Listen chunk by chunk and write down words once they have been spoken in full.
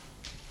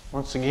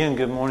Once again,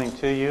 good morning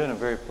to you and a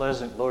very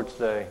pleasant Lord's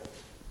Day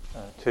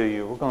to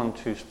you. We're going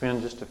to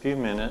spend just a few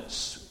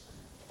minutes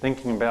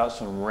thinking about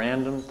some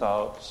random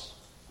thoughts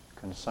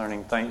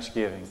concerning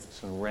Thanksgiving.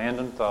 Some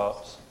random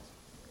thoughts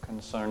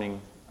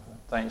concerning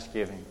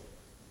Thanksgiving.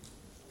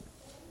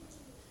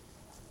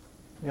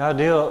 The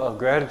idea of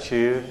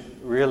gratitude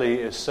really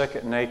is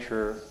second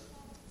nature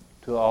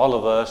to all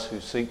of us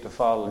who seek to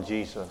follow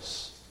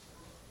Jesus.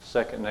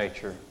 Second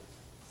nature.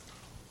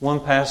 One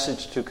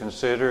passage to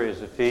consider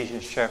is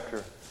Ephesians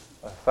chapter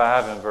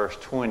 5 and verse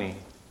 20.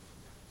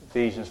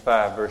 Ephesians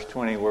 5 verse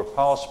 20, where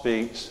Paul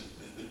speaks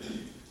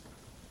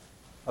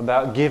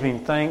about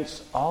giving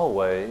thanks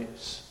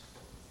always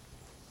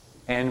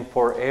and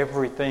for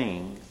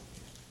everything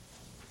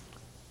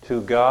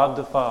to God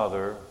the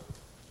Father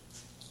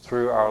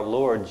through our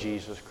Lord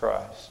Jesus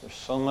Christ. There's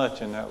so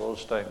much in that little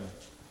statement.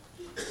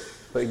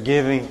 But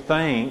giving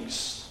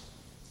thanks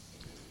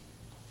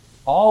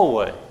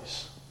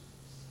always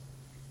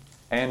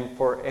and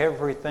for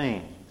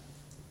everything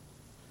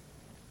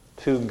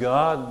to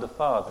God the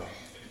Father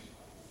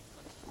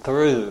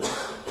through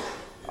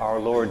our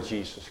Lord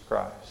Jesus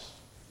Christ.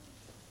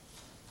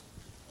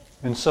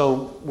 And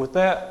so with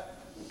that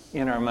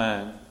in our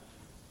mind,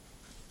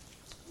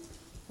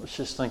 let's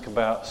just think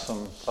about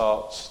some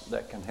thoughts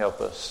that can help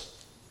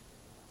us.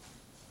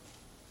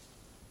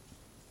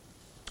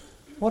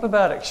 What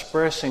about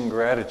expressing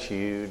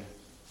gratitude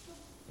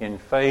in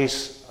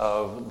face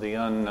of the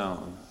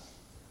unknown?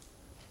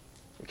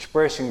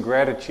 Expressing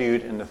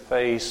gratitude in the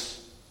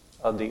face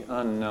of the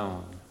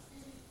unknown.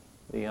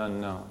 The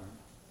unknown.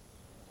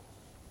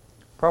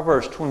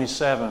 Proverbs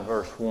 27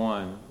 verse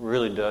 1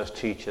 really does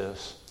teach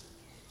us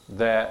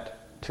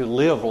that to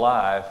live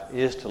life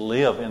is to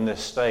live in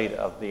this state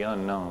of the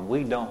unknown.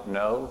 We don't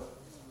know.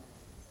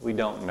 We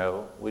don't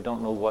know. We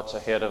don't know what's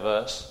ahead of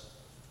us.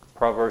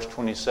 Proverbs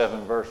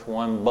 27 verse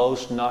 1,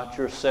 boast not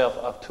yourself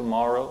of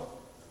tomorrow,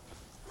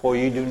 for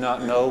you do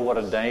not know what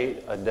a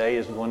day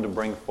is going to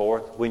bring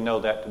forth. We know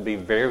that to be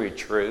very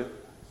true.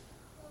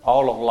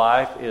 All of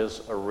life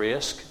is a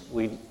risk.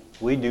 We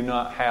do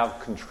not have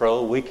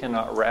control. We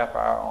cannot wrap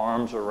our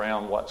arms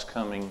around what's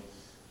coming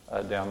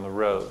down the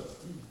road.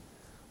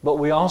 But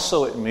we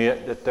also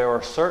admit that there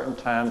are certain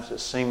times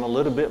that seem a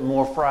little bit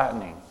more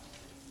frightening,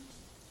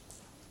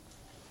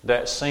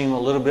 that seem a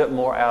little bit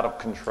more out of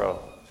control.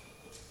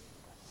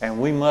 And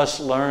we must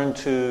learn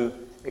to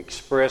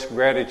express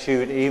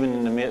gratitude even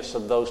in the midst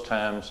of those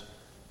times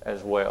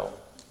as well.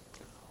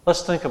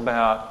 Let's think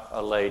about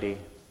a lady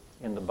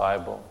in the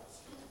Bible.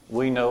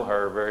 We know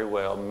her very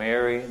well,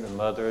 Mary, the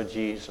mother of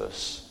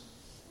Jesus.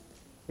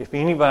 If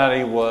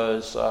anybody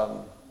was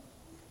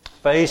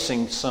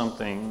facing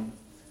something,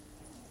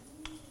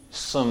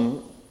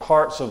 some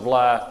parts of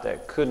life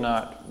that could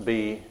not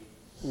be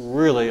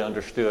really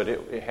understood,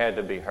 it had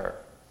to be her.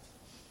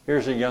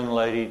 Here's a young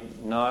lady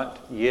not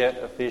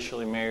yet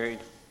officially married,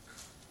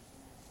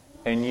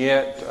 and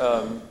yet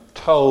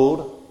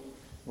told,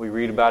 we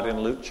read about it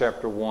in Luke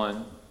chapter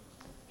 1,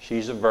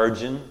 she's a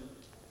virgin,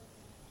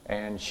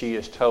 and she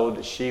is told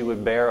that she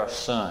would bear a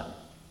son.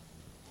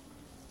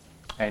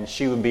 And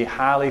she would be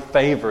highly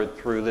favored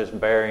through this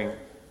bearing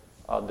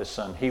of the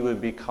son. He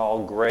would be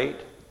called great.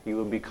 He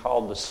would be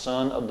called the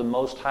Son of the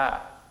Most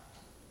High.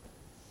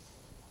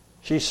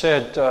 She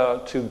said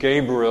to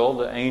Gabriel,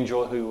 the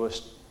angel who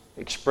was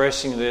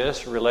expressing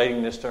this,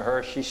 relating this to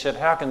her, she said,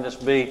 how can this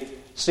be,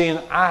 seeing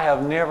I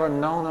have never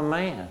known a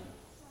man?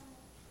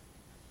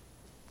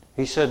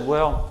 He said,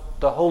 well,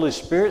 the Holy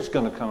Spirit's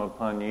going to come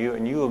upon you,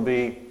 and you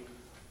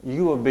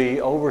will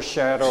be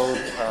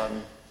overshadowed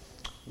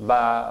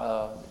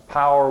by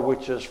power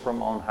which is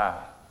from on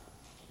high,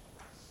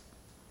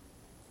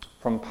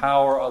 from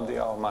power of the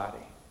Almighty.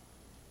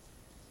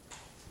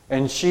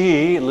 And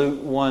she,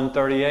 Luke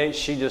 1:38,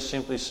 she just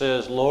simply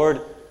says,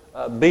 Lord,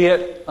 be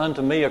it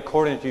unto me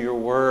according to your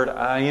word.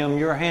 I am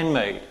your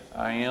handmaid.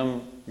 I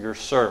am your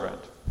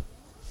servant.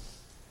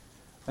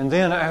 And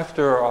then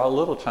after a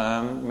little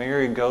time,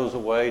 Mary goes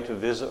away to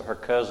visit her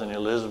cousin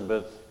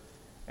Elizabeth.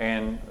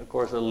 And of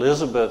course,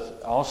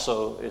 Elizabeth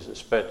also is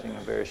expecting a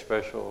very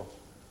special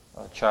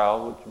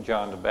child,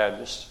 John the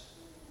Baptist.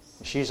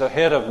 She's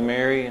ahead of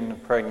Mary in the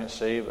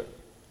pregnancy, but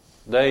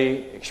they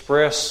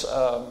express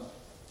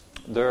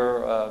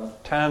their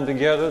time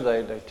together.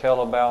 They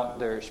tell about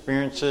their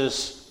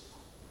experiences.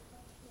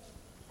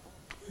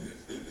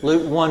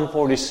 Luke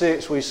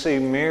 1:46, we see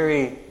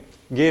Mary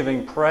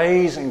giving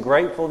praise and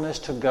gratefulness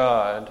to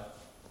God,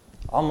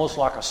 almost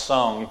like a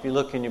song. If you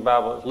look in your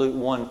Bible, it's Luke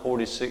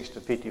 1:46 to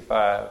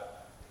 55.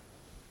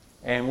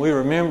 And we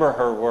remember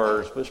her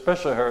words, but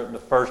especially the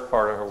first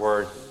part of her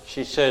words.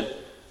 She said,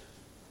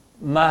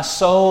 my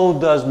soul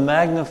does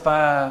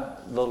magnify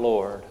the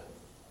Lord,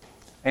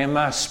 and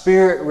my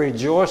spirit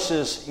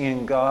rejoices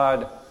in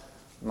God,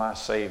 my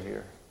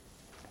Savior.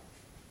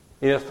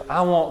 If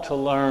I want to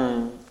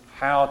learn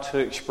how to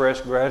express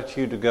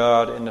gratitude to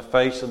God in the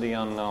face of the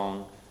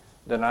unknown,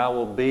 then I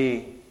will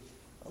be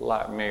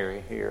like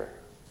Mary here.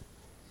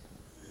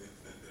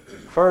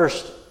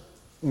 First,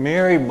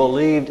 Mary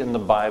believed in the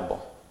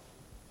Bible.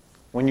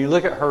 When you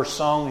look at her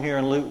song here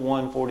in Luke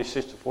 1,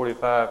 46 to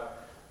 45,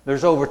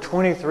 there's over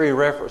 23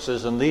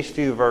 references in these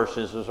few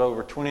verses. There's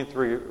over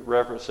 23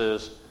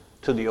 references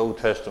to the Old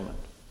Testament.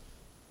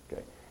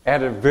 Okay.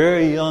 At a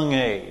very young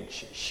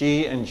age,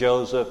 she and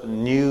Joseph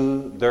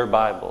knew their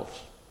Bibles.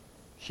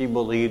 She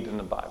believed in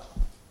the Bible.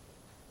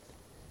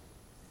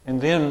 And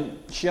then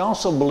she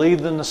also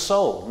believed in the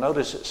soul.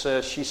 Notice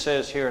she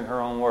says here in her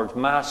own words,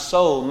 my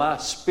soul, my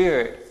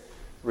spirit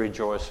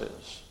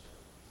rejoices.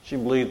 She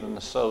believed in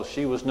the soul.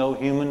 She was no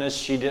humanist.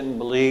 She didn't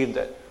believe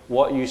that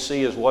what you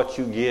see is what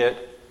you get.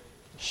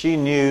 She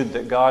knew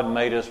that God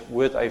made us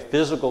with a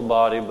physical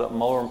body, but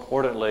more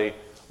importantly,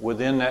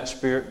 within that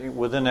spirit,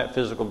 within that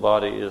physical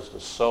body is the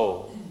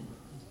soul,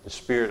 the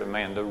spirit of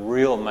man, the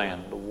real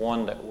man, the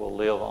one that will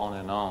live on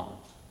and on.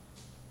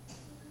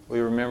 We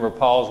remember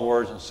Paul's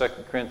words in 2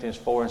 Corinthians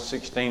 4 and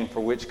 16,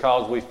 for which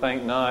cause we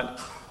faint not.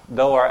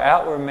 Though our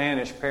outward man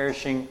is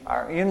perishing,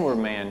 our inward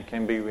man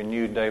can be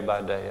renewed day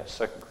by day. That's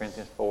 2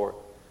 Corinthians 4,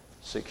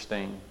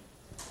 16.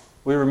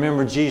 We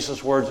remember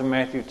Jesus' words in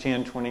Matthew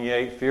 10,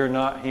 28, fear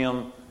not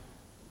them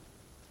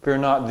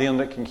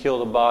that can kill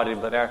the body,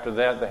 but after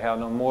that they have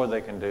no more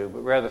they can do. But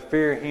rather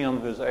fear him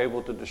who is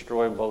able to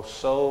destroy both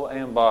soul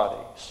and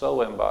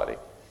body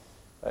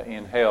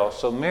in hell.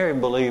 So Mary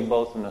believed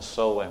both in the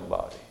soul and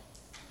body.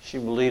 She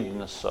believed in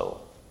the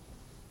soul.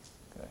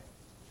 Okay.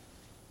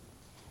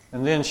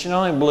 And then she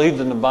not only believed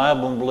in the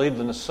Bible and believed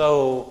in the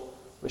soul,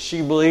 but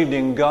she believed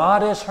in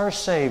God as her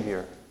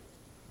Savior.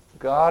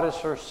 God as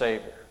her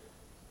Savior.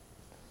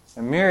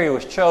 And Mary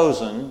was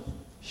chosen.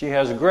 She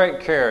has a great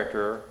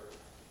character.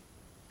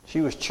 She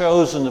was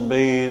chosen to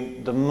be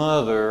the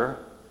mother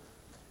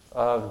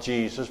of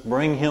Jesus,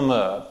 bring him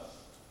up.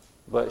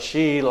 But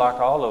she, like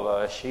all of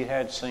us, she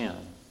had sin.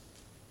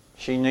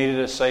 She needed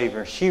a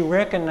Savior. She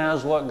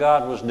recognized what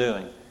God was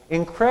doing.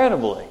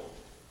 Incredibly,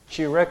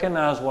 she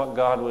recognized what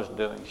God was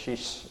doing.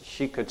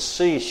 She could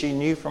see, she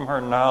knew from her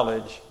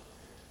knowledge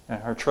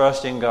and her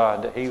trust in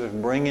God that he was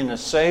bringing a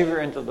Savior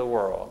into the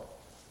world.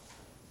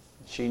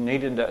 She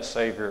needed that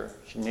Savior.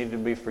 She needed to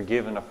be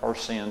forgiven of her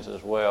sins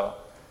as well.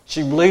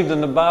 She believed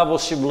in the Bible.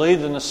 She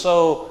believed in the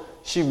soul.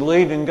 She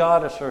believed in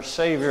God as her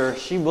Savior.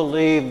 She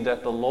believed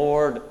that the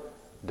Lord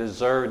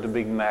deserved to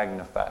be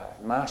magnified.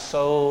 My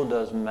soul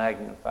does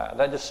magnify.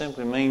 That just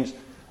simply means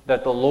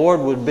that the Lord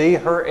would be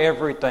her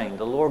everything.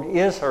 The Lord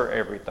is her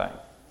everything.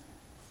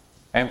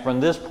 And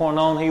from this point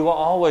on, he will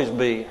always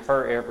be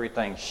her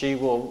everything. She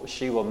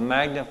will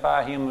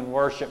magnify him in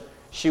worship.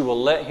 She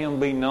will let him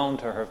be known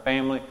to her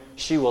family.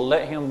 She will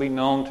let him be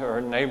known to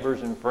her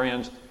neighbors and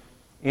friends.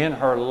 In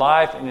her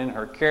life and in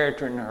her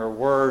character and in her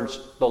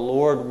words, the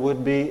Lord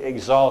would be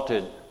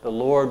exalted. The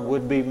Lord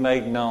would be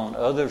made known.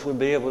 Others would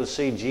be able to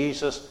see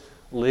Jesus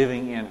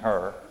living in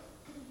her.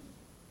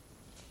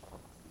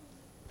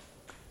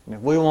 And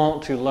if we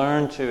want to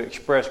learn to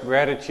express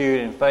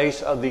gratitude in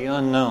face of the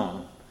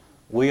unknown,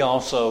 we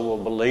also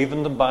will believe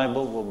in the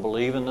Bible, will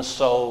believe in the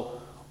soul,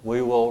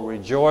 we will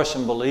rejoice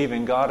and believe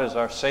in God as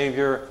our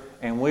Savior,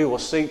 and we will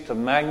seek to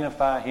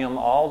magnify him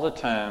all the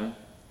time.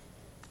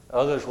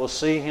 Others will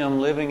see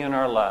him living in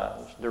our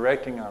lives,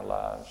 directing our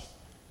lives.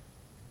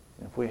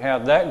 If we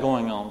have that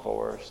going on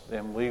for us,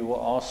 then we will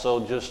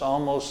also just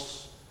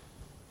almost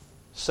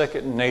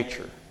second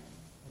nature.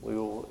 We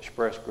will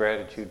express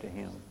gratitude to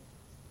him.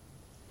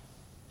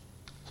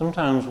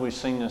 Sometimes we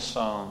sing this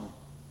song,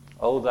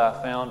 O thou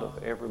fount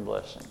of every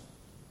blessing.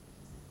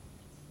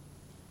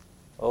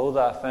 O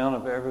thou fount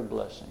of every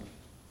blessing.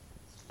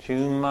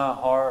 Tune my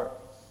heart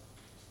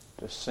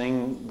to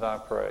sing thy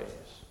praise.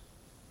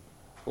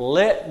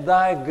 Let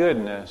thy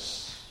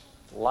goodness,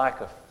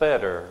 like a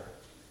fetter,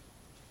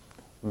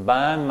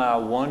 bind my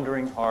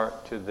wandering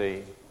heart to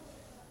thee.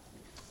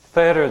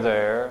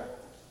 Fetter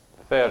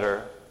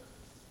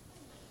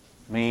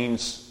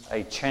means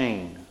a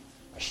chain,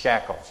 a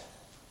shackle.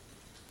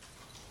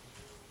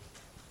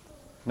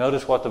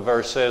 Notice what the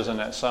verse says in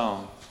that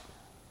song.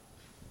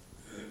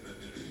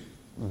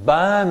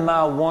 Bind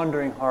my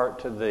wandering heart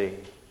to thee.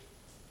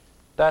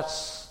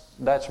 That's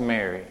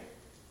Mary.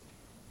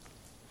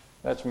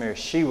 That's Mary.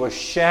 She was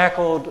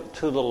shackled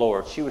to the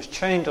Lord. She was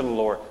chained to the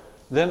Lord.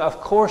 Then, of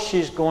course,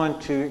 she's going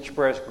to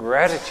express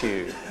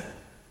gratitude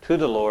to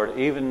the Lord,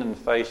 even in the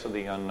face of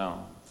the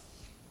unknown.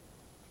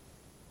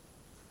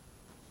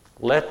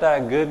 Let thy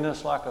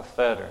goodness like a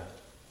fetter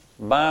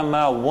bind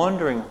my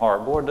wandering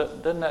heart. Boy,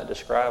 doesn't that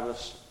describe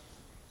us?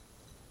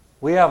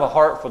 We have a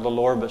heart for the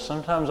Lord, but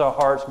sometimes our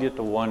hearts get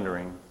to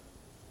wandering.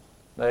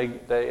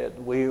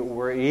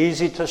 We're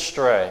easy to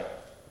stray.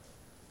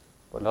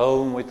 But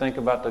when we think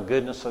about the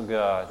goodness of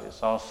God,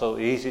 it's also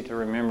easy to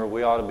remember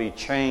we ought to be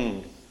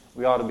chained.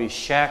 We ought to be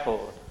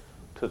shackled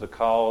to the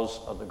cause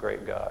of the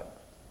great God.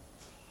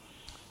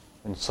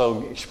 And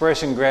so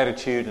expressing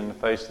gratitude in the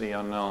face of the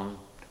unknown.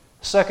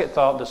 Second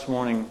thought this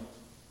morning,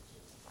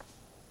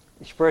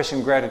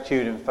 expressing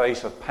gratitude in the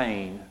face of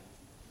pain.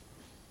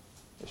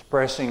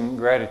 Expressing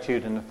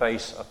gratitude in the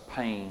face of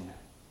pain.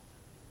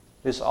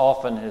 This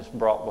often is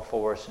brought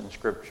before us in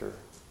Scripture.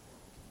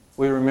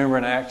 We remember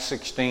in Acts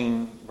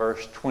 16,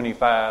 verse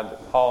 25,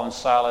 that Paul and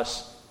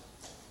Silas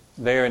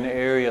there in the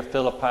area of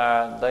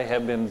Philippi, they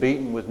had been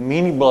beaten with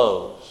many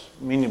blows,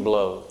 many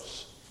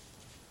blows.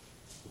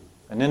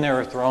 And then they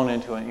were thrown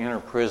into an inner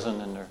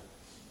prison, and their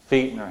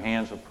feet and their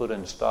hands were put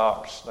in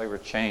stocks. They were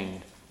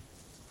chained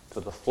to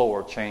the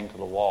floor, chained to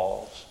the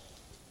walls.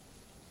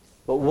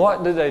 But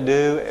what did they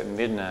do at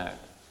midnight?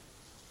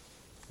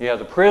 Yeah,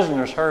 the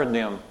prisoners heard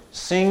them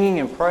singing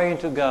and praying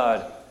to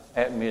God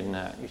at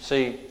midnight. You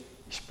see,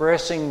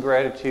 expressing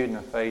gratitude in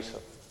the face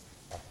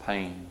of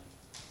pain.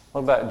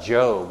 What about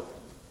Job?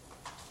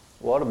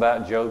 What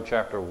about Job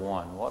chapter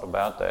 1? What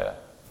about that?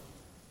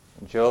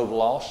 Job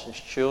lost his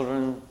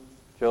children.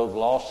 Job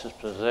lost his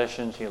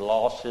possessions. He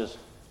lost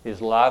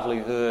his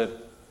livelihood,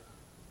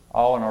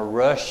 all in a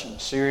rush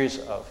and series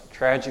of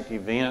tragic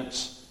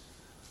events.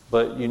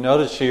 But you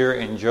notice here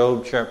in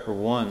Job chapter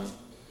 1,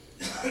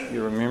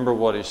 you remember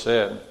what he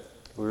said.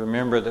 We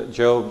remember that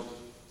Job,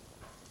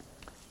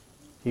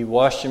 he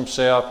washed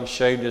himself, he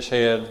shaved his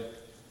head.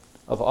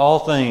 Of all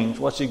things,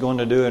 what's he going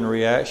to do in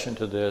reaction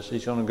to this?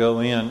 He's going to go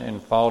in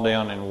and fall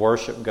down and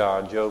worship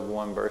God. Job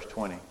 1 verse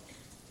 20.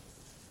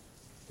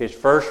 His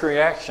first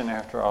reaction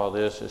after all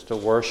this is to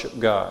worship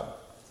God.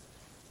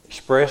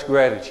 Express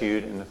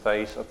gratitude in the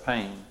face of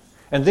pain.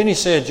 And then he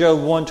said, Job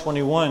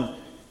 1:21,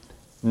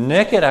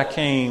 naked I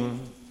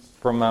came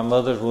from my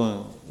mother's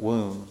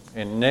womb,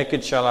 and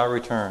naked shall I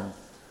return.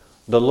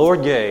 The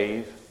Lord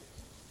gave,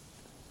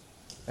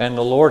 and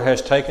the Lord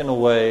has taken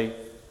away.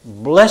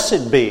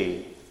 Blessed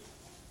be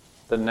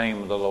the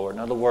name of the Lord. In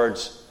other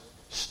words,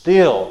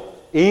 still,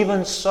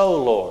 even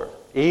so, Lord,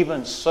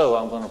 even so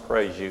I'm going to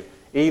praise you.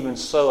 Even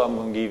so I'm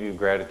going to give you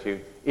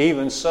gratitude.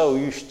 Even so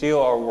you still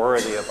are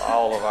worthy of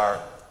all of our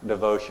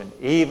devotion.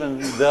 Even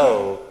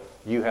though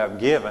you have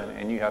given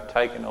and you have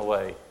taken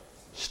away,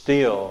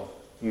 still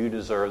you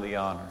deserve the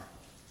honor.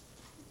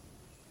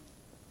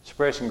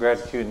 Expressing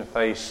gratitude in the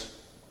face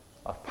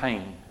of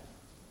pain.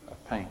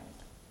 Of pain.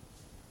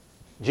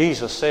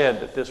 Jesus said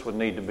that this would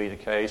need to be the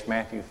case.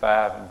 Matthew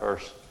 5 and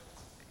verse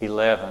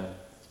 11.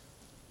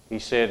 He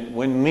said,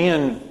 when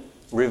men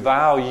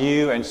revile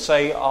you and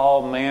say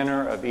all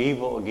manner of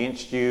evil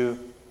against you,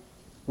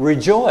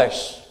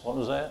 rejoice. What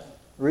was that?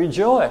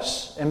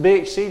 Rejoice and be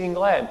exceeding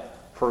glad,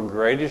 for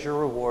great is your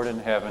reward in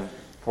heaven.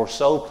 For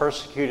so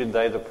persecuted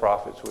they the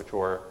prophets which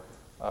were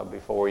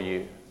before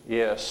you.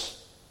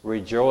 Yes,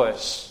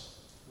 rejoice,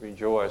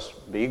 rejoice,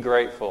 be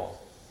grateful,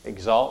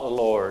 exalt the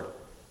Lord,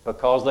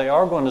 because they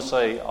are going to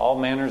say all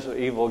manners of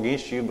evil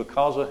against you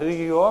because of who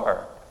you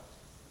are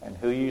and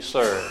who you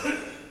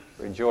serve.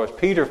 Rejoice.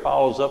 Peter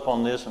follows up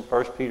on this in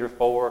 1 Peter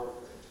 4,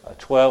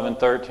 12 and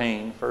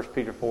 13. 1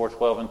 Peter 4,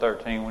 12 and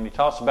 13. When he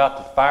talks about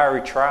the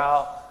fiery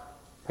trial,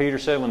 Peter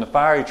said, when the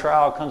fiery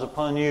trial comes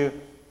upon you,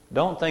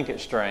 don't think it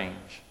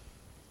strange.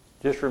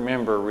 Just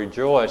remember,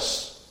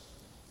 rejoice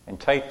and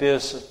take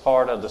this as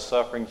part of the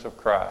sufferings of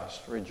Christ.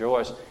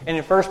 Rejoice. And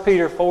in 1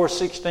 Peter 4,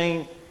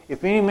 16,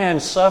 if any man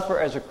suffer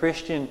as a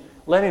Christian,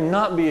 let him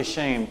not be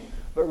ashamed,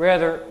 but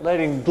rather let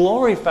him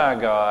glorify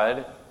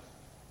God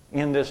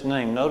in this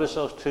name. Notice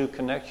those two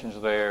connections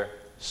there,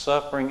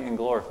 suffering and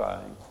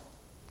glorifying,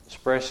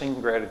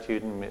 expressing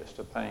gratitude in the midst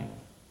of pain.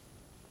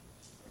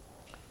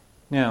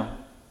 Now,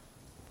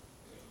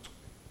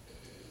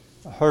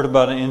 I heard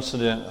about an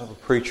incident of a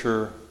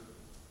preacher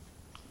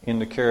in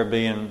the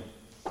Caribbean,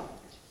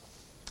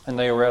 and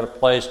they were at a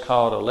place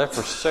called a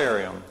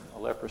leprosarium,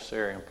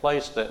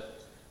 place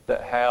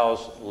that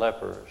housed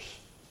lepers.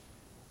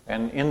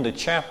 And in the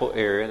chapel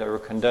area, they were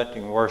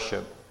conducting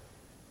worship,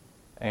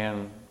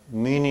 and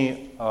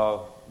many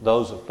of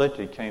those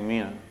afflicted came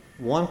in.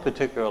 One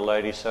particular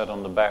lady sat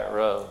on the back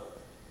row,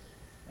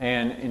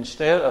 and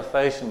instead of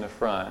facing the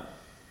front,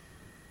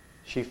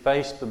 she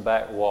faced the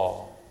back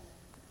wall.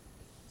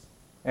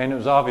 And it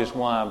was obvious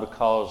why,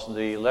 because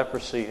the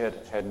leprosy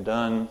had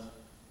done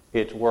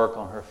its work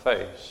on her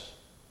face,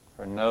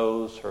 her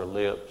nose, her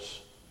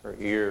lips, her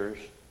ears,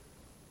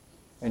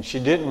 and she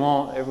didn't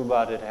want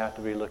everybody to have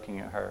to be looking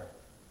at her.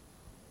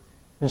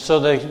 And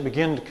so they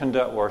began to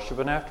conduct worship,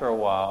 and after a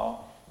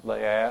while,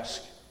 they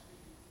asked,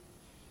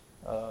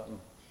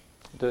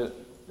 does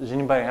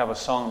anybody have a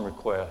song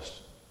request?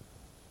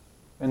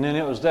 And then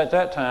it was at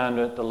that time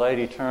that the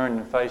lady turned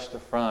and faced the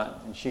front,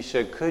 and she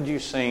said, could you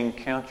sing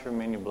Count Your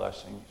Many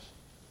Blessings?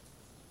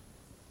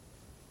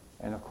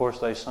 And of course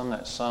they sung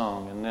that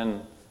song, and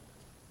then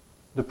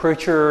the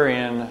preacher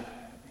and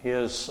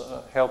his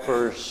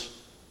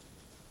helpers,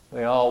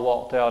 they all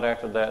walked out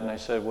after that, and they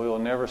said, we will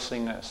never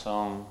sing that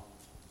song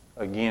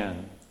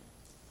again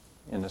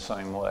in the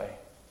same way.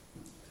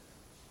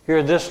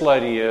 Here this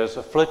lady is,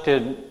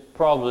 afflicted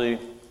probably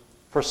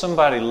for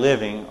somebody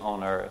living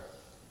on earth,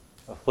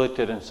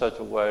 afflicted in such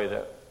a way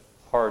that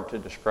hard to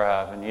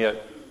describe, and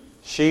yet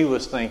she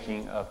was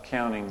thinking of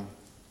counting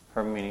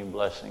her many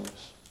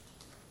blessings.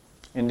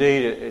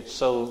 Indeed, it's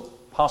so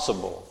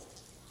possible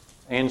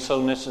and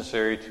so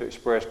necessary to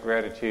express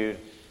gratitude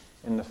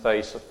in the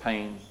face of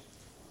pain.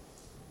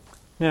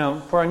 Now,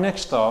 for our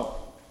next thought,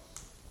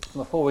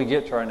 before we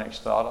get to our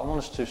next thought, I want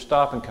us to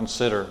stop and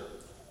consider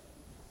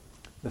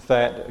the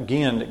fact,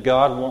 again, that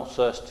God wants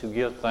us to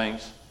give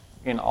thanks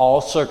in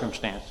all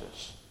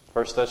circumstances.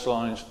 1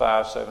 Thessalonians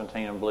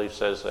 5:17, I believe,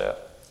 says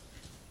that.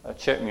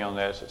 Check me on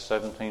that. Is it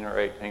 17 or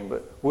 18?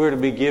 But we're to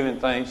be giving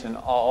thanks in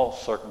all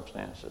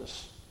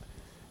circumstances.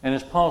 And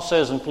as Paul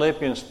says in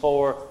Philippians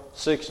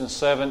 4:6 and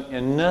 7,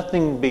 in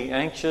nothing be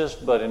anxious,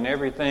 but in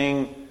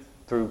everything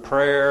through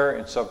prayer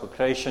and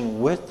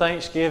supplication with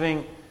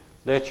thanksgiving,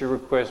 let your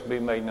requests be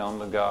made known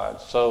to God.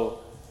 So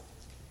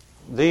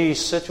these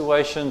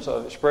situations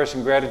of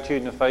expressing gratitude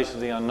in the face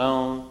of the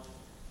unknown,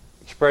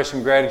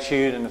 expressing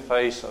gratitude in the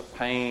face of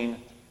pain,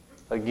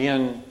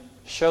 again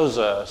shows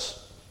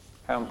us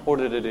how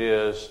important it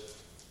is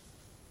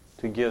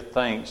to give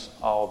thanks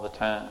all the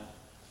time.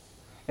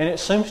 And it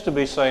seems to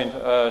be saying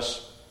to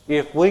us,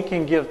 if we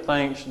can give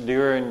thanks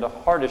during the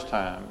hardest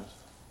times,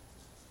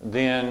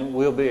 then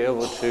we'll be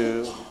able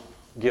to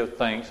give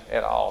thanks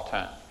at all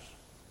times.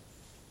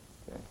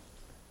 Okay.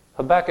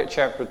 Habakkuk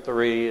chapter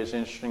 3 is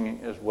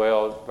interesting as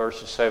well,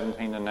 verses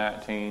 17 to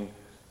 19,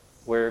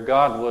 where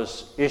God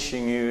was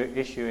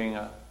issuing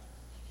a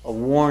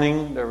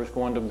warning. There was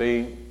going to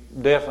be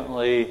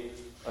definitely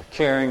a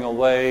carrying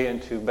away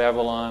into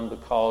Babylon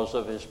because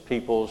of his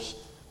people's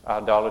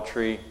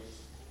idolatry.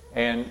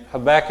 And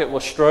Habakkuk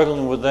was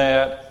struggling with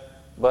that,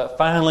 but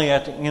finally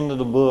at the end of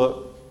the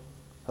book,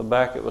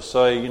 Habakkuk will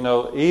say,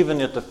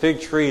 even if the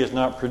fig tree is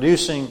not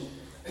producing,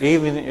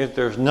 even if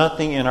there's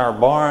nothing in our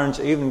barns,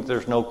 even if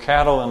there's no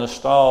cattle in the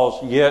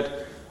stalls,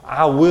 yet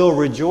I will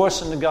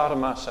rejoice in the God of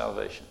my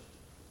salvation.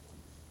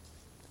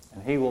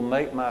 And he will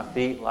make my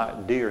feet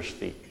like deer's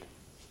feet,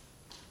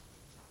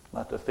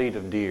 like the feet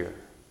of deer.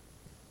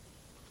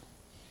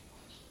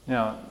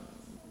 Now,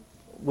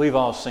 we've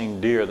all seen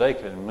deer. They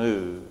can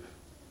move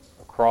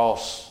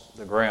across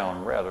the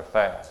ground rather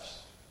fast.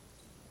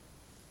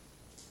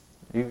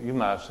 You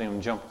might have seen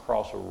them jump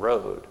across a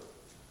road.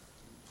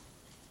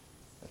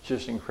 It's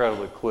just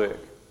incredibly quick.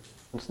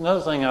 It's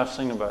another thing I've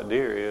seen about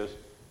deer is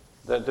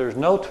that there's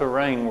no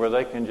terrain where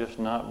they can just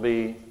not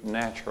be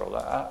natural.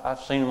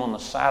 I've seen them on the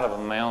side of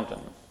a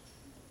mountain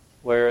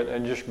where they're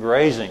just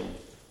grazing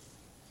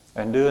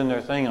and doing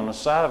their thing on the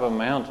side of a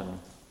mountain,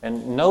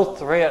 and no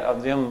threat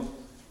of them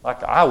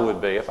like I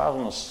would be. If I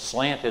was on a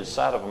slanted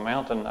side of a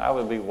mountain, I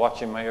would be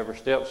watching my every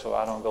step so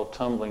I don't go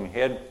tumbling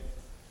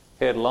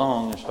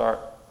headlong and start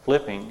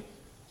flipping.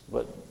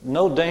 But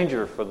no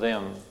danger for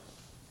them.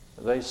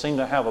 They seem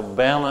to have a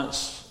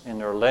balance in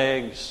their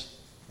legs,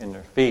 in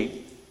their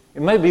feet.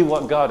 It may be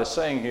what God is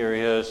saying here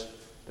is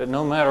that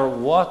no matter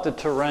what the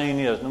terrain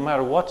is, no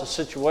matter what the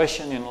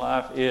situation in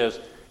life is,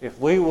 if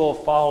we will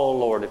follow the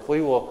Lord, if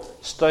we will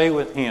stay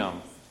with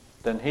Him,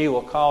 then He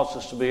will cause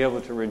us to be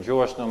able to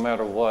rejoice no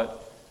matter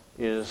what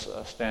is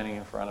standing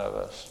in front of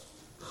us.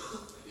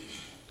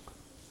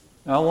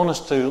 Now, I want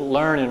us to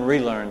learn and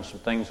relearn some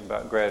things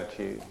about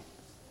gratitude.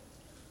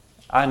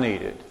 I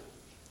need it.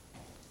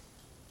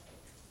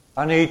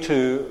 I need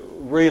to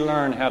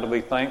relearn how to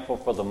be thankful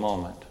for the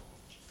moment.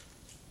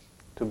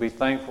 To be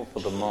thankful for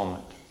the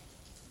moment.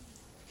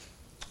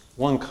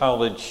 One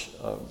college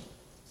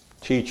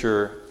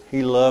teacher,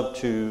 he loved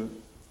to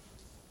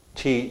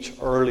teach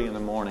early in the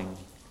morning.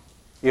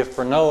 If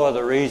for no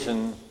other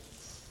reason,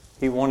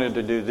 he wanted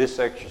to do this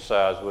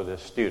exercise with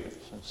his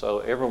students. And so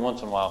every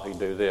once in a while he'd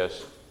do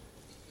this.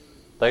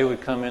 They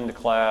would come into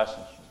class,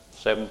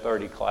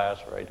 7:30 class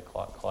or 8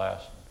 o'clock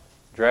class,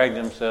 drag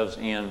themselves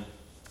in,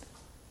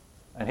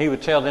 and he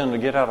would tell them to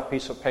get out a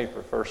piece of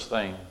paper first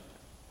thing.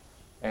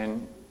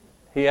 And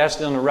he asked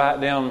them to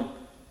write down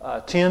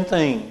 10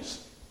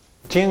 things,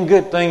 10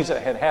 good things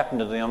that had happened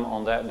to them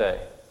on that day.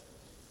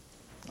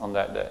 On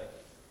that day.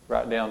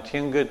 Write down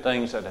 10 good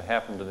things that had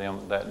happened to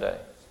them that day.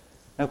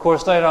 And of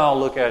course, they'd all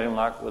look at him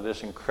like with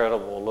this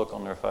incredible look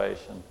on their face.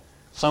 And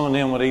some of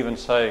them would even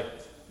say,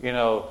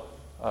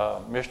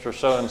 Mr.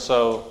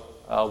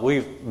 So-and-so,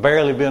 we've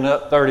barely been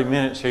up 30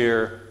 minutes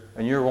here,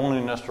 and you're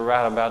wanting us to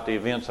write about the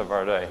events of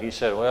our day. He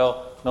said,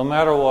 well, no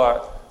matter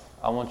what,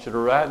 I want you to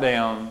write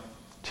down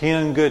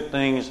 10 good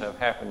things that have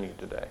happened to you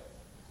today.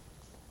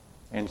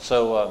 And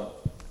so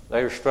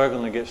they were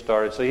struggling to get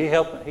started. So he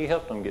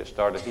helped them get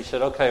started. He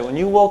said, okay, when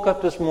you woke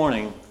up this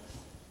morning,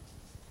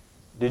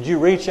 did you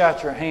reach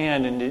out your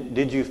hand and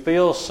did you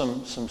feel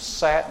some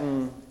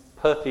satin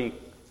puffy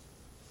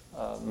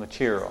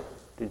material?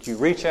 Did you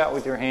reach out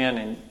with your hand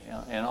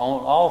and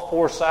on all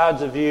four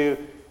sides of you,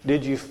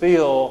 did you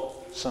feel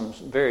some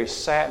very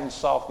satin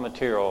soft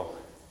material?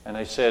 And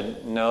they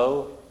said,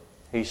 no.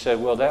 He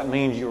said, well, that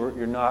means you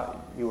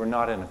were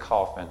not in a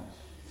coffin.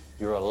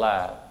 You're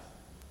alive.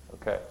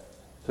 Okay.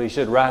 So he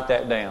said, write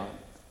that down.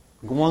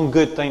 One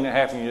good thing that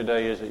happened to you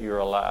today is that you're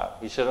alive.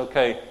 He said,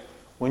 okay,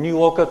 when you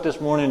woke up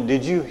this morning,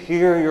 did you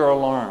hear your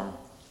alarm?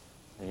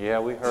 Yeah,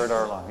 we heard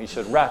our alarm. He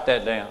said, write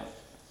that down.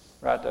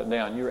 Write that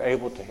down. You're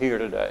able to hear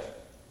today.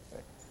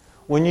 Okay.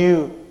 When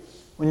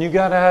you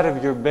got out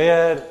of your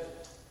bed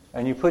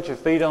and you put your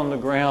feet on the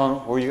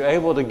ground, were you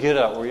able to get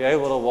up? Were you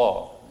able to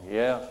walk?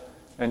 Yeah.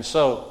 And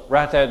so,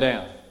 write that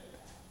down.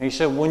 And he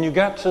said, when you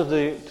got to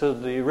the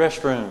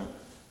restroom,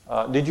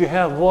 did you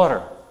have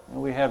water?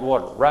 And we had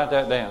water. Write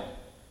that down.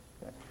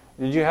 Okay.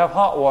 Did you have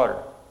hot water?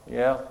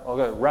 Yeah?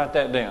 Okay, write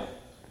that down.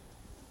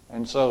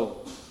 And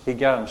so he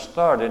got him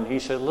started, and he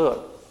said,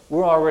 look,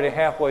 we're already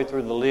halfway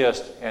through the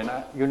list, and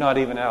you're not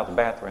even out of the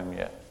bathroom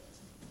yet.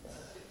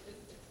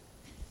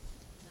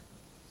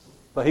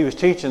 But he was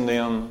teaching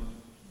them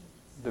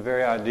the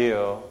very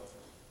idea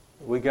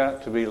we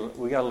got to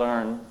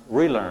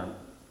relearn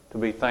to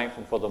be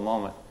thankful for the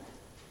moment.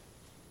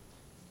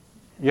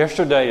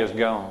 Yesterday is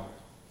gone.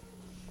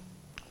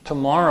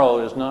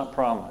 Tomorrow is not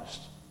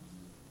promised.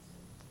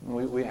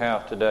 We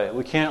have today.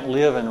 We can't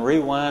live and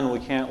rewind. We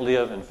can't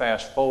live and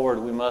fast forward.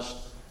 We must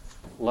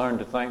learn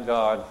to thank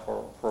God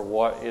for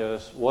what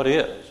is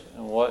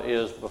and what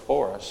is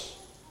before us.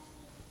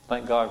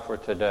 Thank God for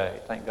today.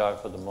 Thank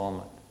God for the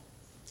moment.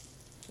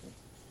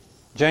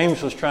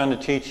 James was trying to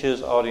teach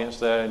his audience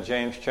that in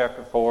James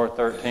chapter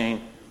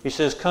 4:13. He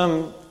says,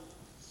 Come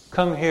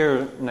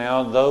here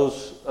now,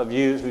 those of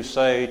you who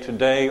say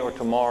today or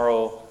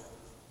tomorrow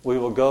we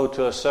will go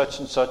to a such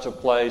and such a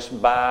place,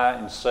 buy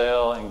and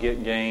sell and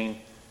get gain.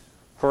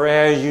 For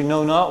as you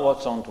know not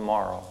what's on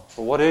tomorrow.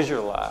 For what is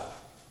your life?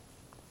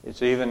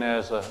 It's even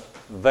as a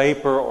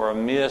vapor or a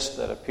mist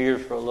that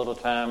appears for a little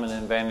time and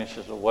then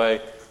vanishes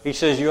away. He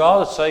says, you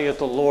ought to say, if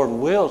the Lord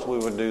wills, we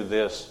would do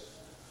this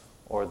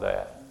or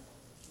that.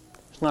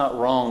 It's not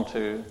wrong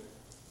to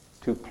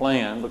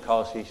plan,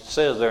 because he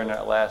says there in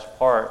that last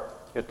part,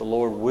 if the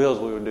Lord wills,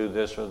 we would do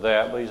this or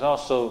that. But he's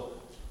also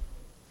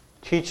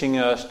teaching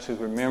us to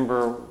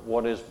remember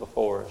what is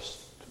before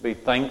us, to be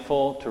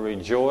thankful, to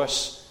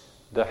rejoice.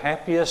 The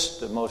happiest,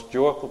 the most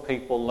joyful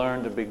people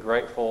learn to be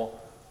grateful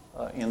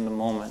in the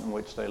moment in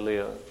which they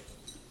live.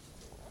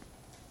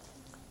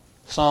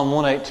 Psalm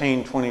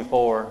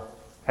 118:24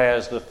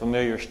 has the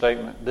familiar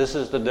statement, this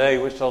is the day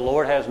which the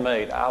Lord has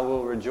made. I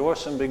will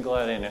rejoice and be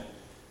glad in it.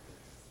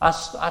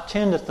 I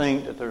tend to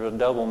think that there's a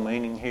double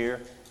meaning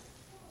here.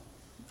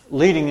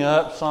 Leading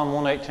up, Psalm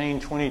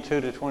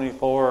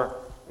 118:22-24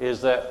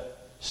 is that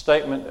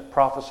statement that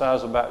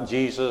prophesies about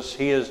Jesus.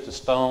 He is the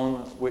stone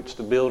which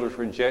the builders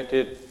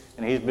rejected,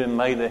 and he's been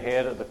made the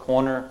head of the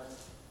corner.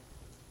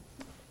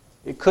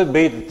 It could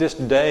be that this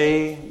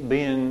day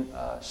being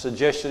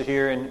suggested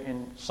here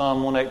in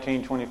Psalm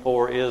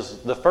 118:24 is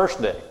the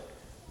first day,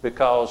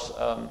 because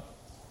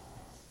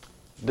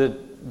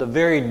the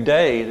very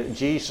day that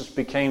Jesus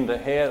became the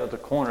head of the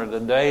corner, the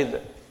day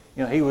that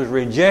he was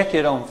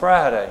rejected on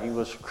Friday, he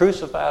was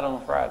crucified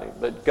on Friday,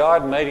 but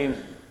God made him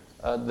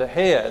the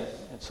head.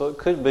 And so it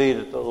could be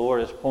that the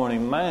Lord is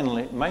pointing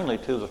mainly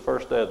to the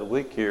first day of the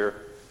week here,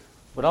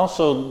 but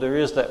also there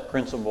is that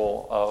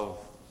principle of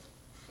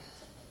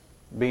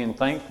being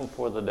thankful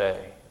for the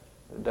day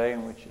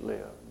in which you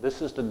live.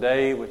 This is the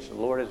day which the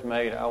Lord has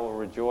made. I will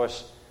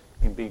rejoice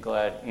and be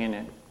glad in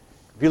it.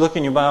 If you look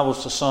in your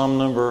Bibles to Psalm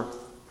number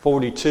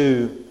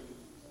 42,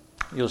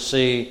 you'll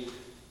see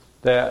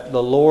that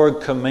the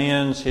Lord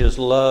commands His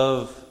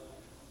love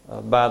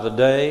by the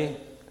day,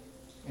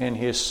 and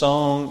His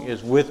song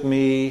is with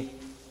me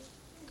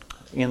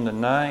in the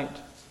night,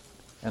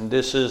 and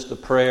this is the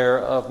prayer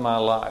of my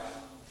life.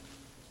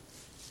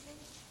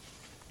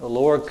 The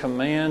Lord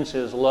commands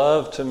His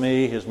love to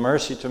me, His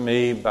mercy to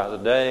me by the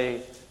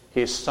day.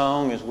 His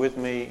song is with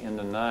me in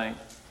the night.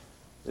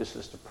 This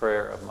is the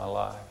prayer of my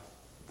life.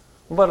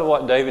 What about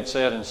what David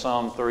said in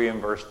Psalm 3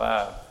 and verse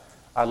 5?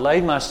 I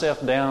laid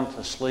myself down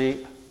to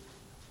sleep.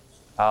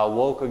 I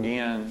awoke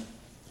again.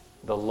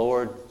 The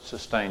Lord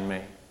sustained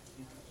me.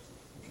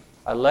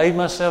 I laid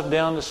myself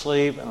down to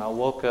sleep and I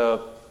woke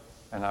up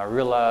and I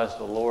realized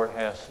the Lord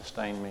has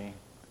sustained me.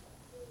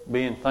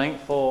 Being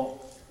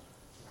thankful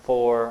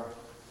for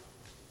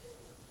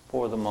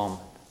the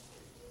moment.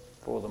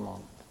 For the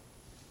moment.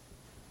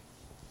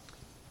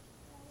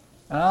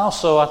 And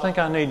I think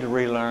I need to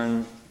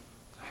relearn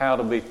how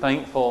to be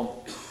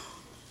thankful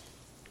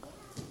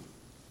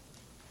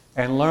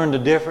and learn the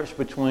difference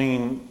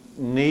between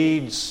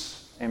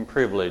needs and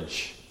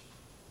privilege.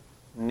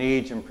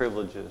 Needs and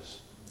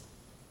privileges.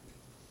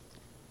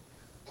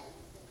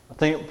 I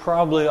think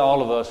probably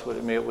all of us would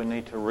admit we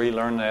need to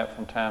relearn that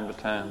from time to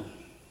time.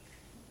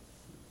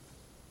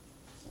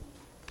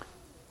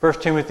 1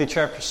 Timothy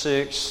chapter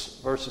 6,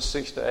 verses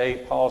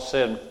 6-8, Paul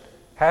said,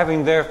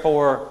 having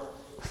therefore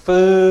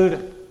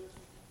food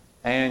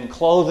and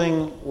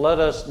clothing, let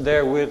us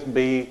therewith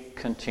be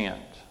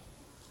content.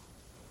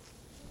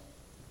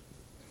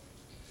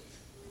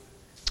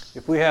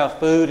 If we have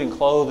food and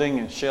clothing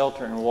and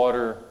shelter and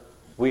water,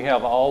 we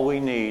have all we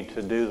need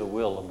to do the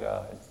will of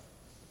God.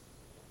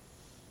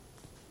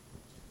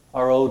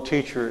 Our old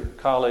teacher at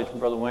college,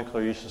 Brother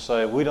Winkler, used to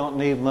say, we don't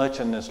need much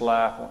in this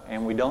life,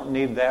 and we don't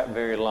need that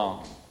very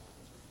long.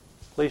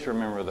 Please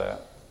remember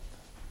that.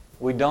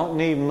 We don't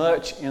need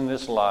much in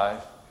this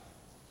life,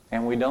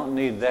 and we don't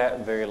need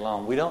that very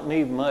long. We don't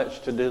need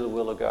much to do the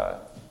will of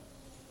God.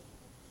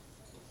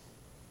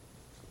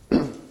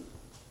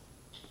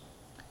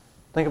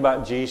 Think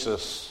about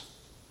Jesus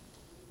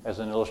as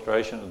an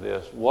illustration of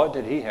this. What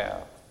did He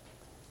have?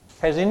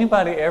 Has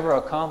anybody ever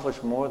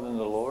accomplished more than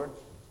the Lord?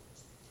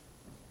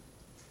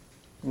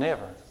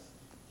 Never.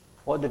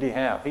 What did He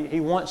have? He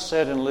once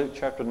said in Luke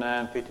chapter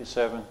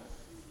 9:57,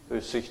 through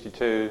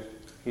 62,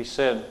 he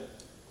said,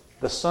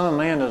 "The Son of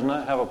Man does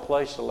not have a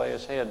place to lay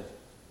his head.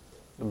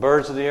 The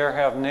birds of the air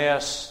have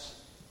nests.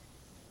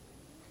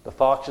 The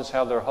foxes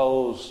have their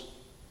holes.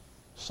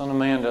 The Son of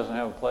Man doesn't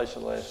have a place to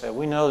lay his head."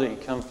 We know that he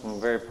comes from a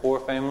very poor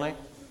family,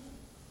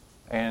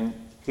 and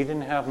he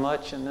didn't have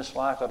much in this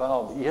life at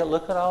all. But yet,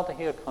 look at all that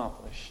he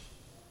accomplished.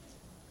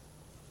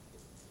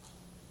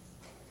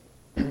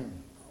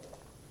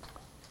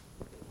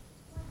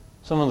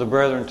 Some of the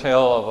brethren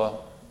tell of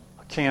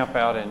a camp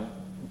out in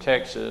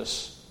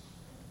Texas,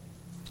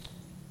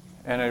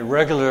 and a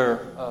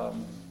regular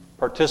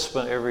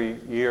participant every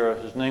year,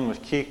 his name was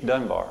Keith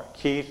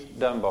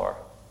Dunbar.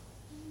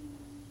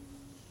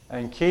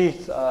 And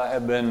Keith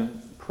had been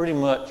pretty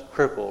much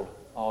crippled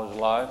all his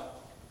life.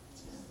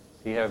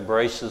 He had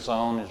braces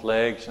on his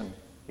legs, and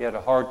he had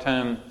a hard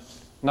time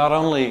not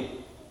only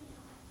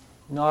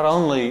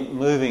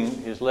moving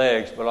his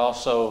legs, but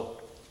also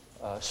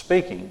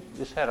speaking.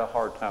 Just had a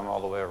hard time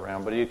all the way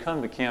around. But he'd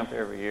come to camp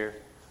every year.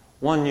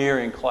 One year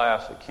in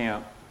class at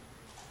camp,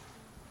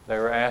 they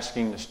were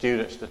asking the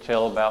students to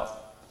tell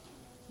about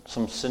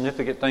some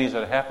significant things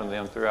that had happened to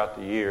them throughout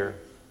the year.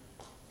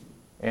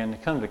 And to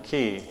come to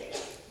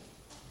Keith,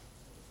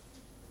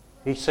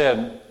 he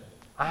said,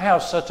 "I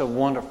have such a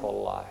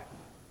wonderful life."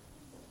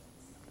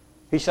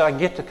 He said, "I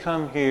get to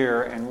come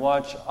here and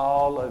watch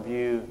all of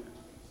you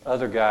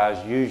other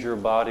guys use your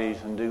bodies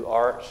and do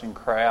arts and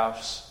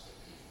crafts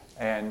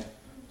and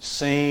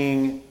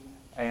sing,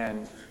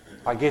 and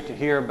I get to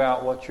hear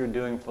about what you're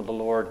doing for the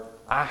Lord.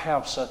 I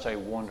have such a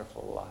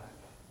wonderful life."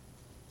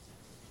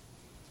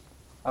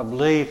 I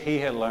believe he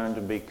had learned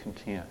to be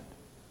content,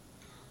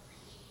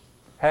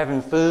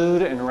 having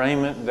food and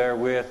raiment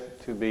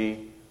therewith to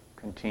be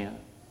content.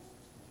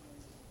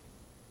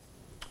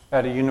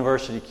 At a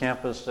university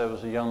campus, there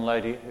was a young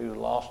lady who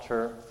lost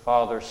her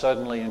father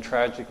suddenly and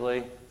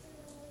tragically,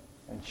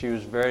 and she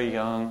was very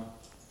young.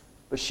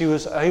 But she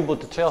was able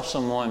to tell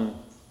someone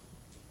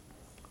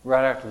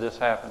right after this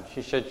happened.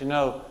 She said, "You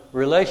know,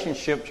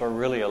 relationships are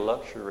really a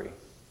luxury.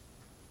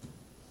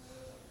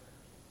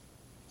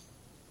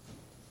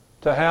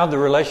 To have the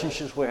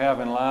relationships we have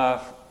in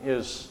life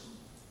is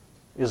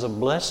a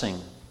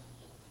blessing.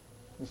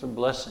 It's a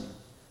blessing.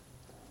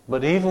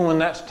 But even when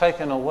that's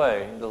taken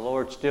away, the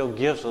Lord still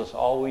gives us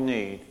all we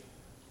need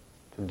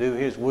to do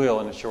His will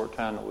in the short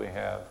time that we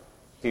have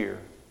here."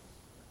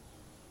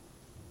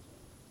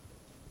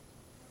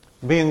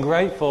 Being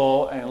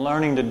grateful and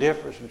learning the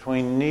difference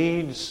between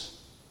needs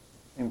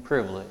and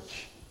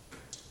privilege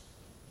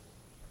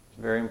is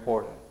very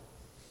important.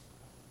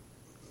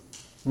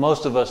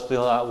 Most of us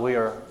feel like we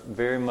are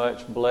very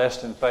much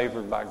blessed and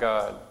favored by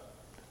God.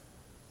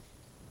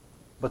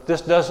 But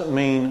this doesn't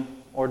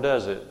mean, or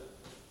does it?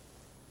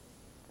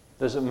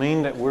 Does it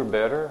mean that we're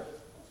better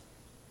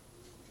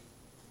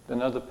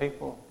than other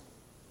people?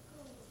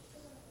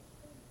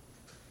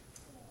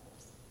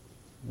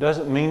 Does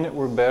it mean that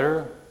we're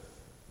better?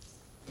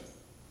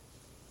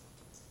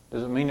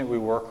 Does it mean that we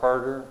work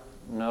harder?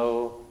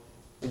 No.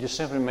 It just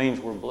simply means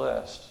we're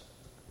blessed.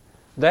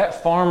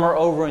 That farmer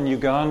over in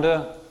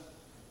Uganda,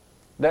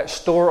 that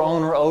store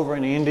owner over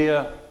in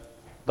India,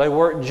 they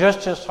work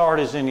just as hard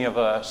as any of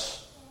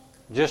us,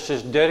 just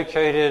as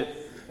dedicated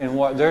in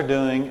what they're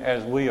doing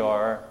as we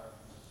are.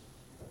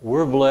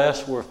 We're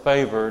blessed, we're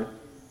favored.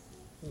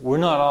 We're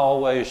not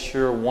always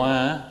sure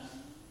why.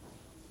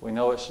 We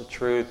know it's the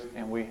truth,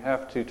 and we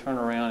have to turn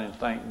around and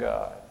thank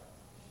God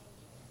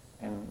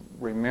and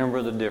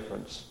remember the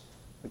difference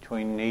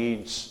between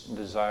needs,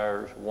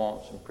 desires,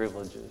 wants, and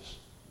privileges.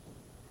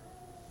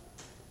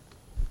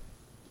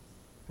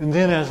 And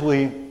then as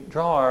we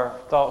draw our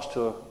thoughts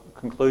to a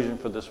conclusion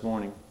for this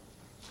morning,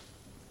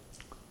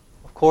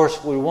 of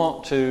course we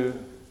want to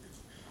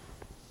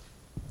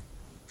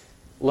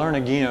learn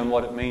again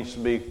what it means to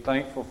be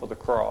thankful for the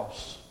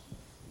cross,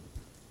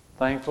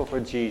 thankful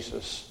for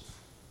Jesus.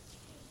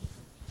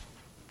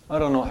 I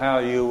don't know how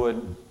you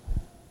would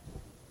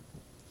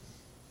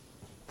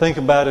think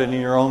about it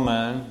in your own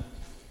mind,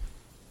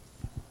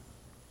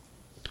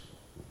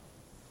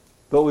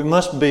 but we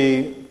must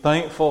be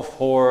thankful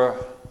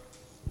for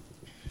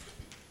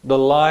the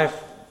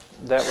life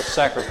that was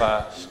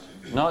sacrificed,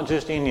 not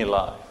just any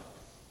life,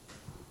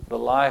 the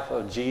life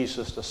of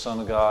Jesus, the Son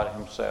of God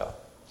Himself.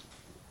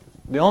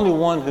 The only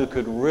one who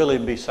could really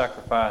be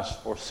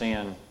sacrificed for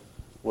sin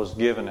was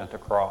given at the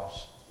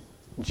cross.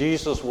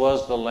 Jesus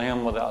was the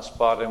Lamb without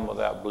spot and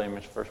without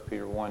blemish, 1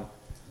 Peter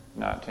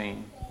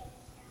 1:19.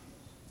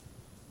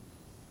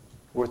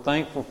 We're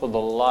thankful for the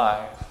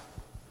life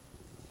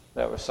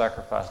that was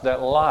sacrificed.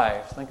 That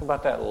life, think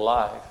about that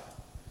life.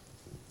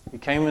 He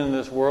came into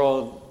this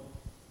world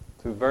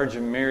through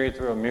Virgin Mary,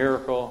 through a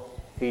miracle.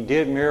 He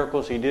did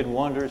miracles, He did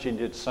wonders, He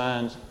did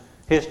signs.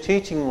 His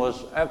teaching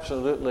was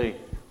absolutely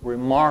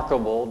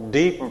remarkable,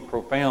 deep and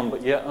profound,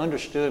 but yet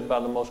understood by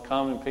the most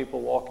common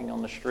people walking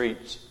on the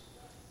streets.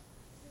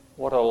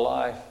 What a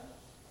life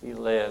He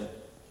led.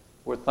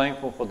 We're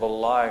thankful for the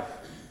life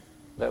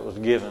that was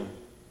given.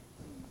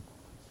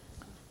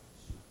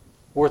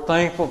 We're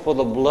thankful for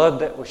the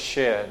blood that was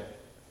shed.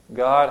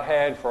 God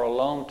had for a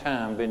long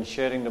time been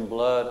shedding the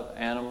blood of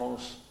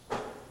animals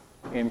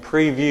in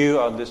preview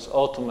of this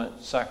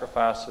ultimate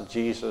sacrifice of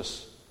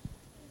Jesus.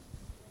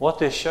 What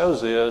this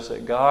shows is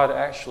that God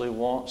actually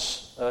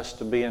wants us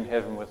to be in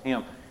heaven with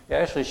Him. It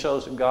actually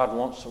shows that God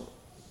wants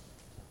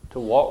to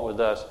walk with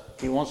us.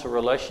 He wants a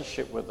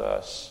relationship with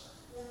us.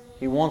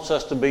 He wants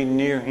us to be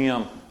near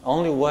Him.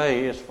 Only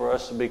way is for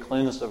us to be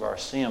cleansed of our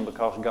sin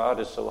because God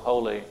is so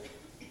holy.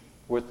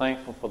 We're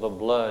thankful for the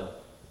blood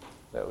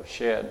that was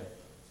shed.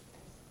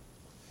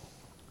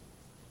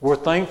 We're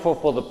thankful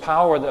for the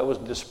power that was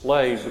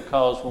displayed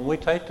because when we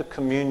take the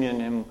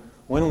communion and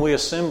when we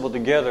assemble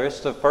together,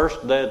 it's the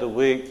first day of the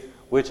week,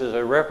 which is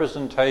a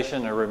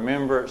representation, a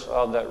remembrance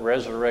of that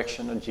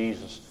resurrection of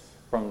Jesus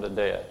from the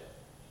dead.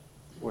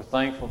 We're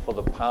thankful for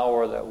the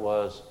power that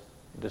was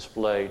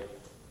displayed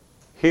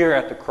here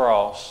at the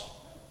cross,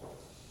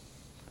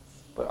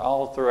 but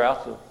all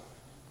throughout the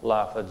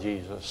life of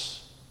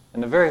Jesus.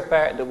 And the very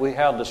fact that we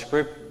have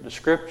the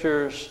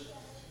Scriptures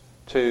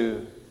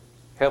to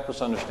help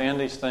us understand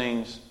these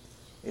things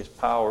is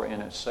power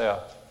in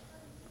itself.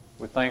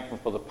 We're thankful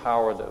for the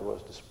power that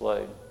was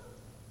displayed.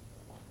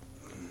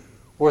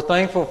 We're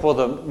thankful for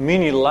the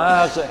many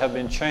lives that have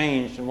been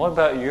changed. And what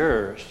about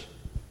yours?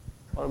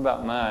 What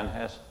about mine?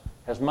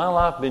 Has my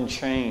life been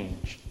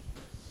changed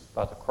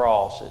by the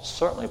cross? It's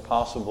certainly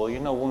possible. You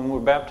know, when we're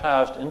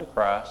baptized into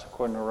Christ,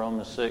 according to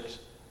Romans 6,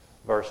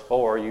 verse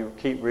 4, you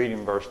keep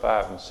reading verse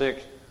 5 and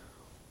 6,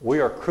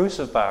 we are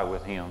crucified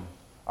with Him.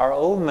 Our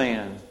old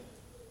man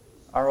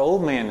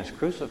is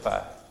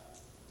crucified.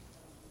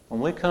 When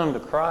we come to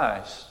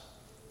Christ,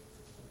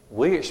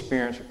 we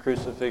experience a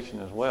crucifixion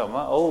as well.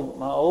 My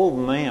old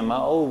man, my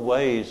old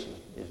ways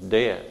is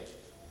dead,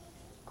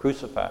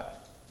 crucified,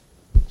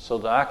 so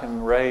that I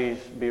can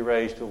be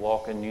raised to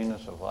walk in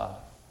newness of life.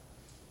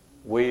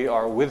 We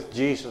are with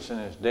Jesus in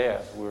His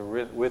death.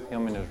 We're with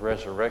Him in His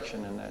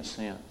resurrection in that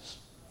sense.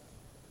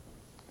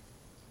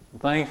 I'm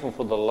thankful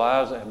for the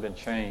lives that have been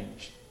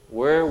changed.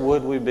 Where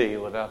would we be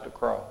without the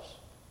cross?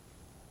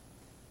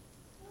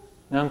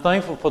 And I'm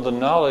thankful for the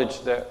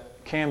knowledge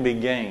that can be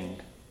gained.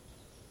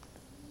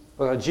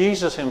 But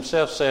Jesus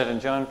Himself said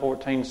in John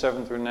 14,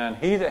 7 through 9,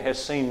 He that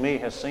has seen me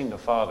has seen the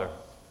Father.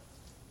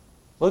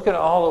 Look at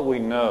all that we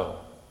know.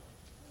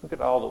 Look at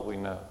all that we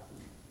know.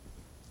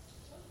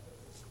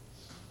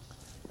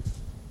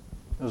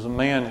 There was a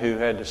man who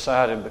had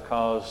decided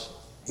because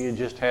he had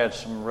just had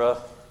some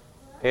rough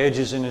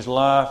edges in his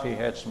life, he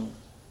had some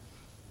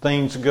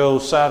things go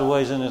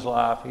sideways in his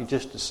life, he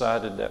just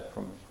decided that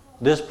from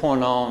this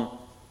point on,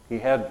 he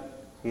had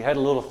a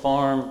little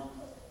farm.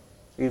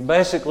 He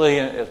basically,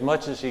 as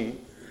much as he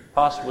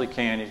possibly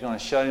can, he's going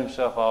to shut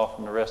himself off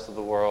from the rest of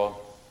the world.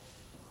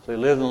 So he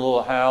lived in a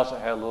little house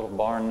that had a little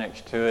barn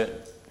next to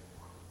it.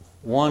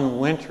 One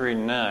wintry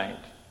night,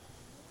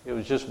 it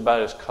was just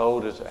about as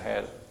cold as it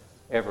had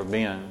ever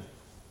been.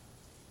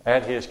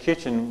 At his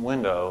kitchen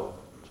window,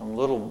 some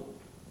little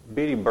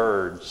bitty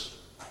birds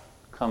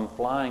come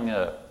flying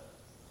up,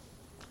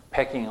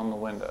 pecking on the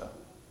window.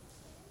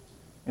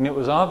 And it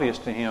was obvious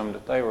to him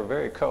that they were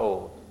very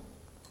cold.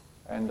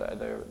 And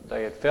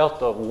they had felt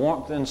the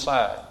warmth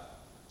inside.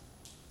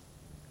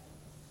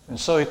 And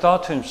so he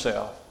thought to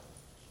himself,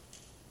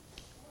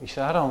 he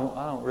said, I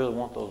don't really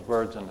want those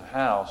birds in the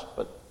house,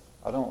 but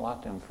I don't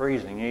like them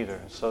freezing either.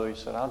 And so he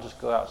said, I'll just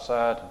go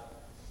outside and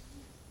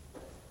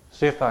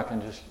see if I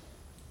can just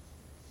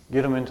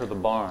get them into the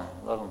barn,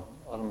 let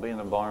them be in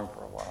the barn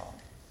for a while.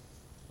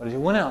 But as he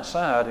went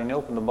outside and he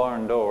opened the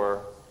barn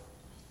door,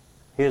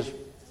 his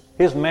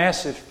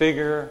massive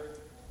figure,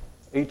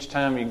 each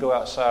time you go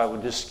outside,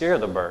 would just scare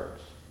the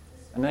birds.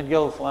 And they'd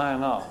go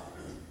flying off.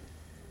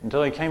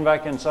 Until he came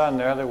back inside and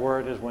there they were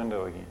at his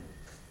window again.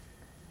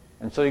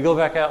 And so he'd go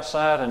back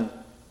outside and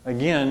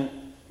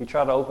again, he'd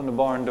try to open the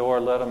barn door,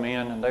 let them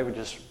in, and they would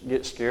just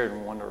get scared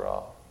and wander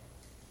off.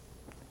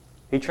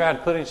 He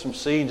tried putting some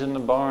seeds in the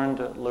barn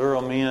to lure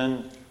them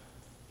in,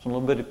 some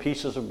little bitty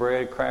pieces of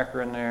bread,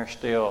 cracker in there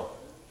still.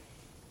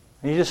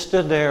 And he just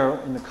stood there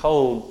in the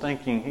cold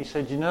thinking, he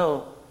said, you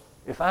know,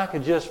 if I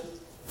could just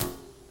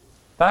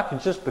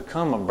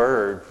become a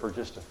bird for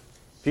just a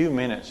few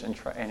minutes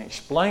and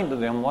explain to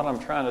them what I'm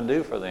trying to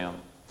do for them,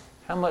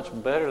 how much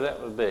better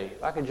that would be.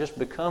 If I could just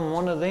become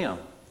one of them,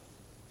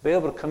 be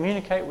able to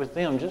communicate with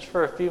them just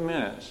for a few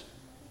minutes,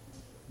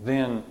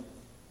 then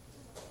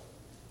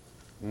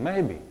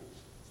maybe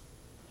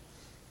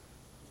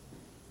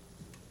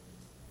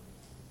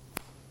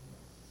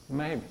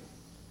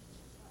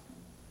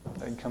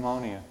they'd come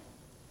on in.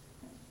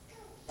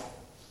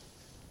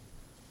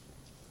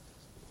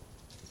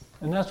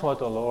 And that's what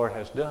the Lord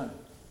has done.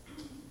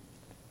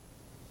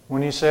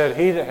 When He said,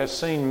 He that has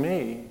seen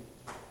me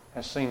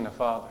has seen the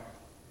Father.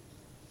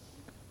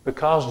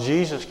 Because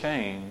Jesus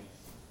came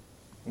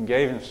and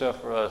gave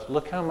Himself for us,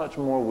 look how much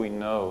more we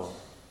know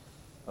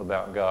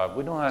about God.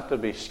 We don't have to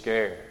be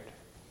scared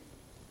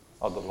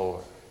of the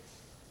Lord.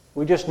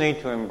 We just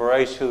need to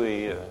embrace who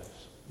He is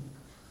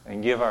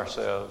and give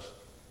ourselves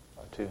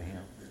to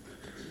Him.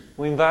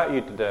 We invite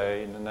you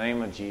today, in the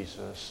name of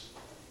Jesus,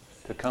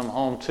 to come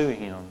home to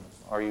Him?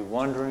 Are you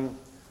wondering?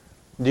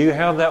 Do you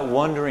have that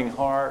wondering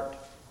heart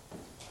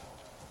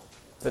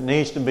that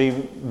needs to be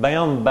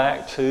bound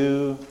back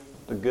to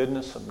the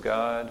goodness of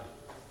God?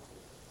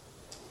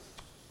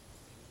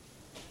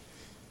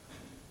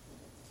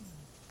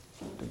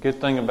 The good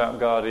thing about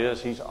God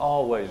is He's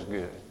always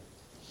good,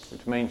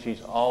 which means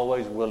He's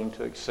always willing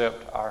to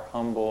accept our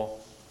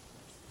humble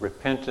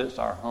repentance,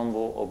 our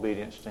humble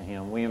obedience to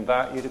Him. We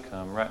invite you to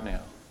come right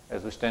now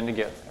as we stand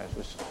together, as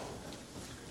we sing.